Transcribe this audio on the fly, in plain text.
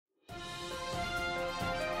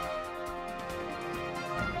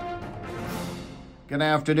Good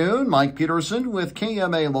afternoon. Mike Peterson with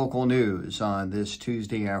KMA Local News. On this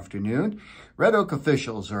Tuesday afternoon, Red Oak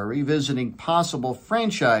officials are revisiting possible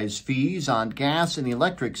franchise fees on gas and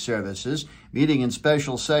electric services. Meeting in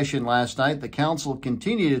special session last night, the council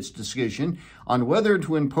continued its discussion on whether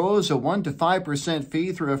to impose a 1 to 5%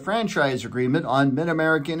 fee through a franchise agreement on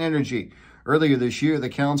Mid-American Energy. Earlier this year, the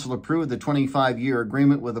council approved the 25-year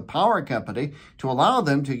agreement with the power company to allow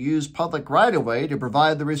them to use public right-of-way to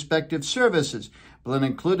provide the respective services, but it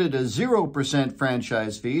included a 0%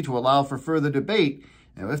 franchise fee to allow for further debate.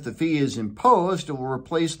 Now, if the fee is imposed, it will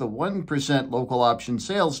replace the 1% local option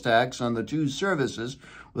sales tax on the two services,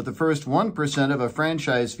 with the first 1% of a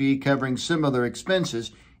franchise fee covering similar expenses,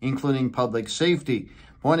 including public safety.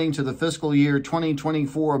 Pointing to the fiscal year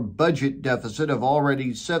 2024 budget deficit of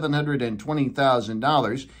already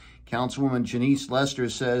 $720,000, Councilwoman Janice Lester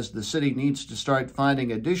says the city needs to start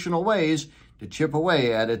finding additional ways to chip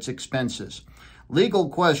away at its expenses. Legal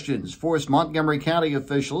questions forced Montgomery County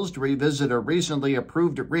officials to revisit a recently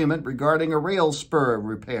approved agreement regarding a rail spur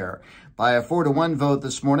repair. By a 4-1 vote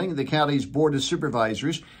this morning, the county's Board of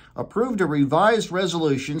Supervisors approved a revised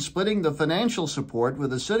resolution splitting the financial support with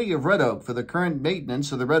the city of Red Oak for the current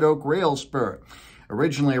maintenance of the Red Oak rail spur.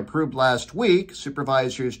 Originally approved last week,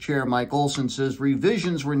 Supervisors Chair Mike Olson says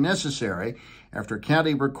revisions were necessary after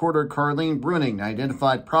County Recorder Carlene Bruning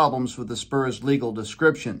identified problems with the spur's legal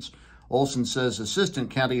descriptions. Olson says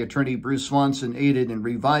Assistant County Attorney Bruce Swanson aided in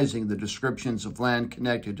revising the descriptions of land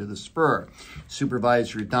connected to the spur.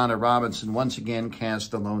 Supervisor Donna Robinson once again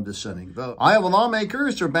cast a lone dissenting vote. Iowa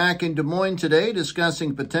lawmakers are back in Des Moines today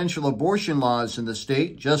discussing potential abortion laws in the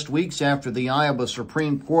state, just weeks after the Iowa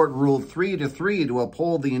Supreme Court ruled 3-3 to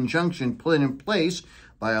uphold the injunction put in place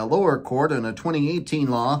by a lower court on a 2018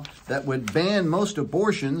 law that would ban most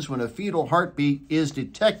abortions when a fetal heartbeat is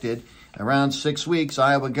detected. Around 6 weeks,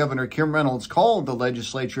 Iowa Governor Kim Reynolds called the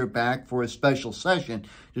legislature back for a special session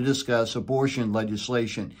to discuss abortion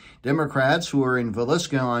legislation. Democrats who were in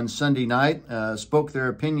Villisca on Sunday night spoke their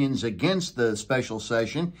opinions against the special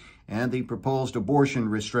session and the proposed abortion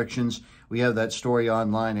restrictions. We have that story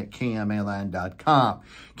online at KMAland.com.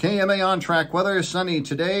 KMA on-track weather, sunny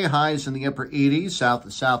today, highs in the upper 80s, south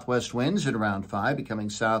to southwest winds at around 5, becoming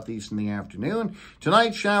southeast in the afternoon.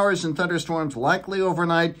 Tonight, showers and thunderstorms likely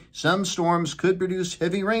overnight. Some storms could produce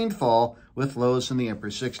heavy rainfall with lows in the upper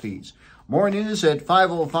 60s. More news at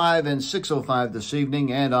 5:05 and 6:05 this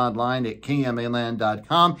evening and online at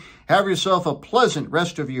KMAland.com. Have yourself a pleasant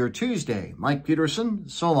rest of your Tuesday. Mike Peterson,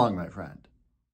 so long, my friend.